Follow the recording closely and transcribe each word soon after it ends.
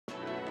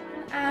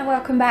And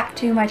welcome back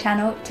to my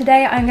channel.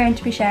 Today I'm going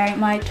to be sharing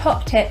my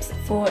top tips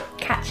for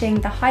catching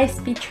the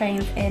high-speed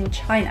trains in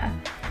China.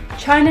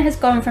 China has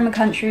gone from a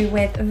country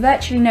with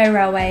virtually no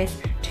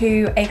railways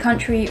to a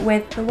country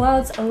with the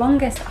world's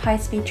longest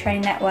high-speed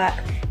train network.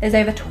 There's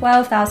over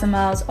 12,000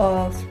 miles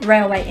of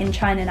railway in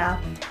China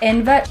now,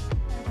 in virtually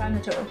no time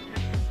at all.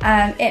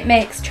 It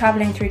makes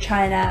travelling through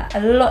China a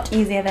lot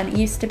easier than it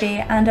used to be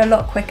and a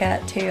lot quicker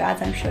too,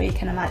 as I'm sure you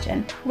can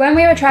imagine. When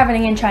we were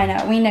travelling in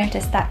China, we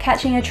noticed that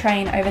catching a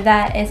train over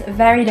there is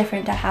very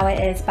different to how it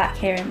is back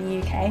here in the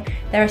UK.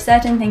 There are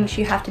certain things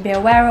you have to be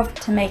aware of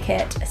to make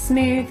it a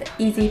smooth,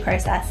 easy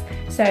process,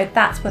 so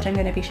that's what I'm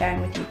going to be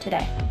sharing with you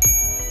today.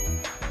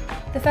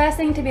 The first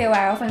thing to be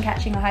aware of when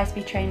catching a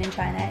high-speed train in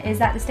China is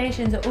that the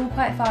stations are all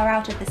quite far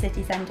out of the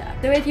city centre.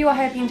 So if you are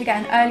hoping to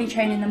get an early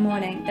train in the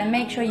morning, then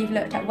make sure you've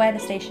looked at where the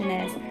station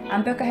is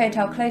and book a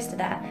hotel close to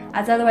there,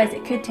 as otherwise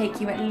it could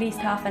take you at least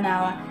half an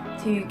hour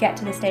to get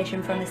to the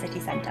station from the city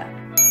centre.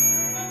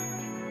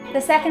 The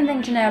second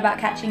thing to know about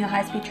catching a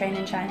high-speed train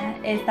in China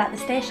is that the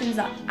stations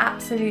are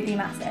absolutely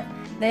massive.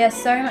 They are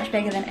so much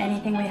bigger than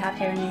anything we have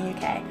here in the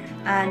UK,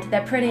 and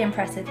they're pretty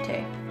impressive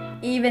too.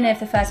 Even if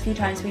the first few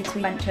times we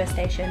went to a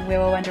station, we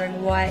were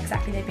wondering why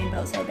exactly they've been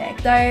built so big.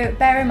 So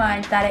bear in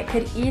mind that it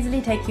could easily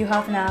take you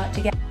half an hour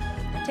to get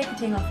from the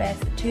ticketing office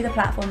to the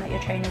platform that your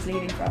train is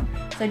leaving from.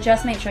 So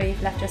just make sure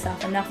you've left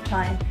yourself enough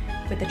time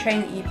with the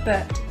train that you've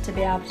booked to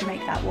be able to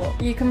make that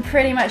walk. You can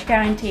pretty much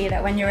guarantee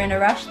that when you're in a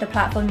rush, the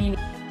platform you need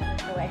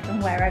is away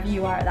from wherever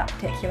you are at that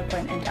particular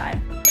point in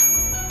time.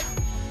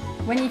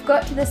 When you've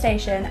got to the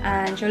station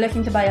and you're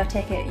looking to buy your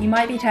ticket, you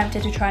might be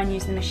tempted to try and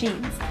use the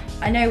machines.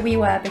 I know we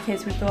were,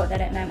 because we thought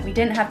that it meant we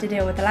didn't have to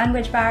deal with the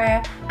language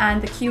barrier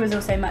and the queue was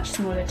also much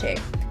smaller too.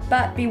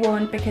 But be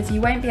warned, because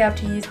you won't be able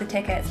to use the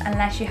tickets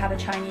unless you have a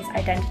Chinese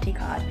identity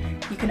card.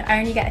 You can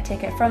only get a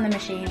ticket from the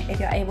machine if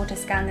you're able to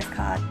scan this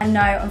card. And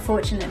no,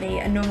 unfortunately,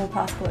 a normal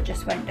passport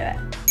just won't do it.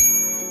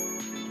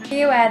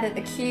 Be aware that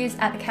the queues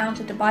at the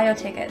counter to buy your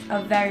tickets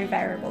are very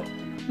variable.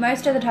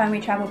 Most of the time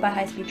we travelled by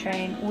high-speed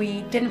train,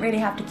 we didn't really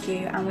have to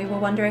queue and we were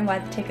wondering why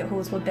the ticket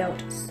halls were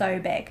built so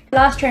big. The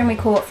last train we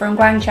caught from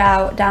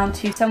Guangzhou down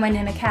to somewhere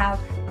near Macau,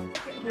 the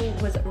ticket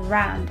hall was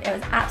rammed. It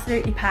was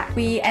absolutely packed.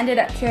 We ended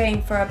up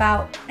queuing for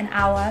about an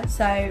hour,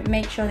 so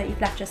make sure that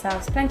you've left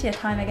yourselves plenty of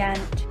time again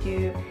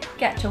to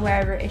get to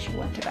wherever it is you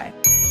want to go.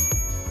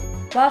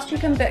 Whilst you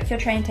can book your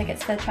train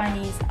tickets for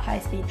Chinese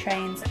high-speed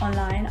trains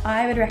online,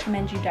 I would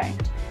recommend you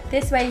don't.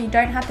 This way you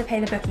don't have to pay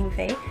the booking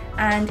fee,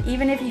 and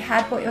even if you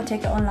had bought your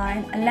ticket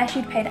online, unless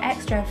you'd paid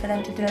extra for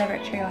them to deliver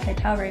it to your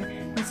hotel room,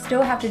 you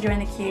still have to join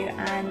the queue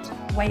and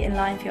wait in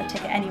line for your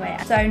ticket anyway.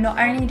 So not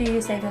only do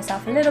you save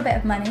yourself a little bit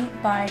of money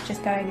by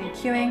just going and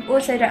queuing, you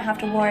also don't have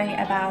to worry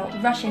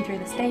about rushing through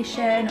the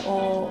station,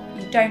 or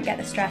you don't get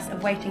the stress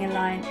of waiting in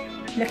line,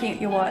 looking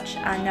at your watch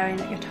and knowing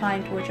that your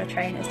time towards your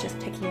train is just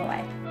ticking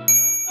away.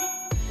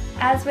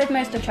 As with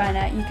most of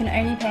China, you can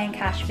only pay in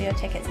cash for your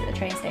tickets at the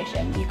train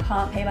station. You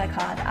can't pay by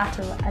card at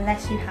all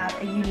unless you have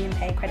a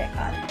UnionPay credit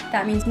card.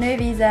 That means no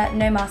Visa,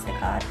 no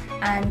MasterCard,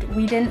 and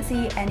we didn't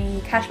see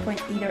any cash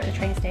points either at the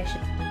train station.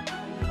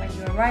 When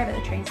you arrive at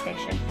the train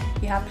station,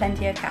 you have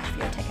plenty of cash for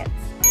your tickets.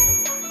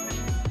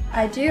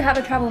 I do have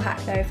a travel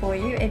hack though for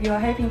you if you are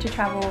hoping to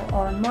travel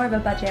on more of a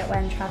budget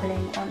when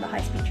travelling on the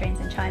high-speed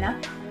trains in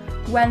China.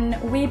 When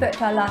we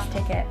booked our last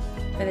ticket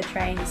for the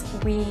trains,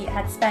 we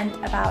had spent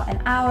about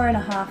an hour and a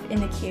half in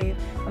the queue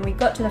when we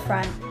got to the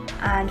front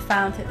and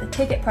found that the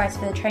ticket price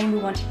for the train we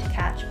wanted to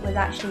catch was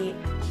actually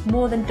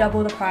more than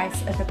double the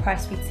price of the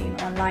price we'd seen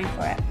online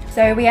for it.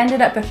 So we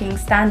ended up booking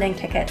standing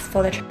tickets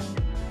for the train,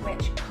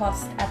 which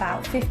cost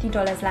about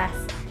 $50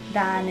 less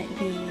than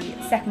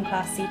the second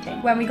class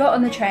seating. When we got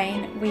on the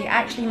train, we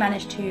actually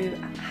managed to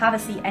have a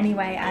seat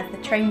anyway, as the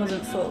train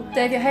wasn't full.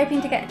 So if you're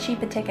hoping to get a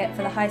cheaper ticket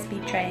for the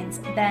high-speed trains,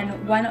 then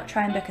why not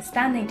try and book a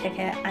standing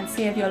ticket and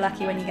see if you're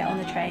lucky when you get on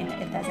the train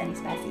if there's any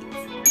spare seats.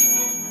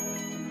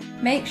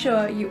 Make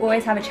sure you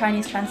always have a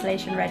Chinese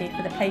translation ready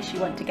for the place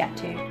you want to get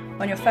to,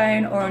 on your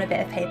phone or on a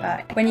bit of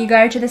paper. When you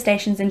go to the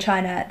stations in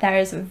China, there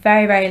is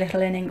very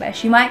little in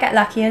English. You might get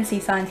lucky and see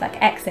signs like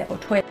exit or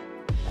toilet,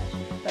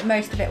 but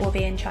most of it will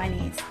be in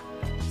Chinese.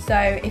 So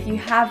if you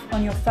have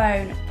on your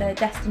phone the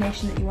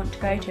destination that you want to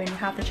go to and you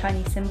have the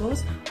Chinese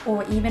symbols,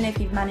 or even if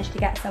you've managed to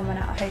get someone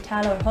at a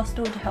hotel or a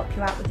hostel to help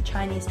you out with the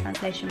Chinese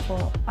translation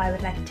for I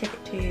would like a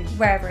ticket to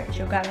wherever it is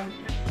you're going,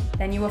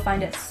 then you will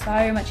find it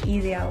so much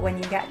easier when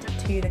you get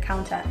to the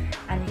counter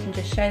and you can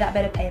just show that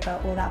bit of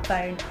paper or that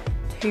phone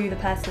to the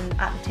person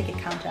at the ticket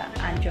counter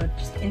and you'll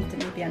just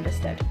instantly be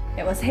understood.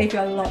 It will save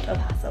you a lot of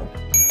hassle.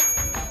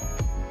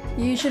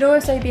 You should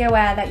also be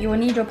aware that you will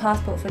need your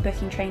passport for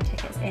booking train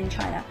tickets in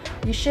China.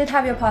 You should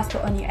have your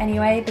passport on you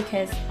anyway,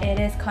 because it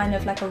is kind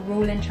of like a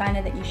rule in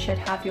China that you should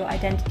have your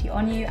identity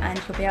on you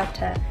and you'll be able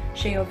to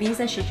show your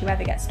visa should you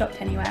ever get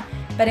stopped anywhere.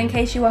 But in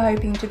case you were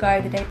hoping to go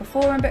the day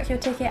before and book your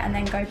ticket and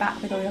then go back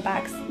with all your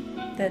bags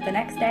the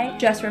next day,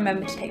 just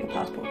remember to take your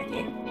passport with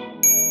you.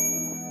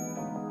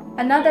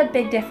 Another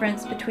big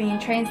difference between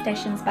train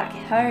stations back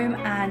home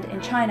and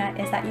in China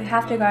is that you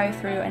have to go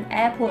through an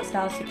airport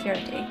style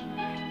security.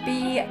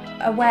 Be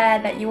aware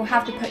that you will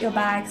have to put your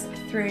bags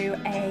through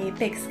a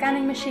big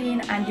scanning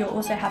machine, and you'll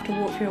also have to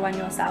walk through one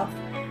yourself.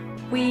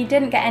 We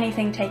didn't get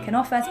anything taken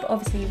off us, but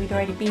obviously we'd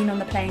already been on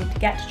the plane to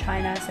get to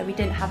China, so we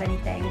didn't have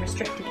anything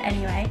restricted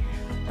anyway.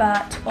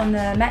 But on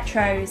the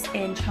metros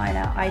in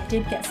China, I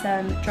did get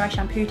some dry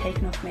shampoo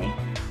taken off me,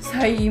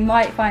 so you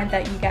might find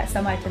that you get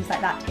some items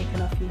like that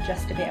taken off you,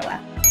 just to be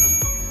aware.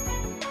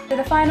 So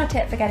the final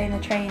tip for getting the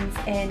trains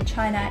in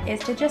China is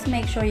to just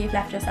make sure you've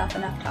left yourself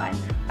enough time.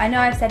 I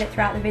know I've said it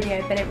throughout the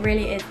video, but it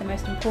really is the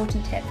most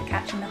important tip for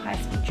catching the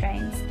high-speed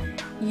trains.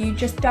 You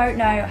just don't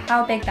know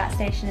how big that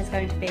station is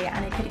going to be,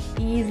 and it could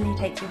easily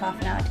take you half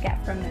an hour to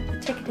get from the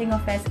ticketing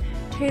office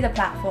to the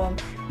platform.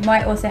 You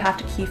might also have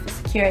to queue for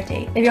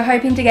security. If you're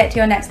hoping to get to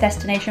your next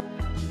destination,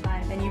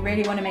 then you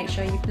really want to make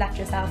sure you've left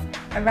yourself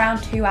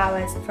around 2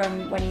 hours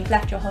from when you've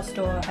left your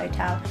hostel or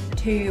hotel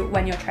to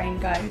when your train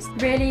goes.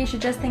 Really, you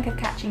should just think of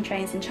catching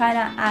trains in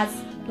China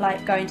as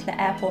like going to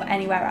the airport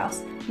anywhere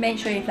else. Make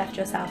sure you've left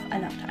yourself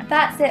enough time.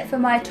 That's it for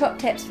my top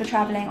tips for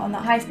travelling on the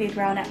high-speed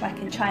rail network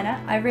in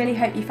China. I really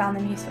hope you found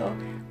them useful.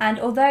 And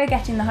although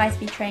getting the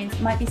high-speed trains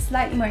might be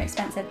slightly more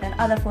expensive than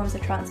other forms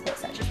of transport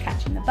such as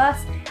catching the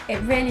bus,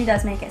 it really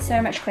does make it so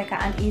much quicker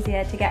and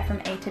easier to get from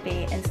A to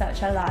B in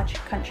such a large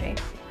country.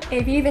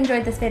 If you've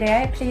enjoyed this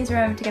video, please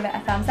remember to give it a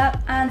thumbs up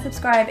and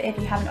subscribe if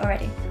you haven't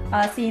already.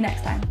 I'll see you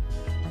next time.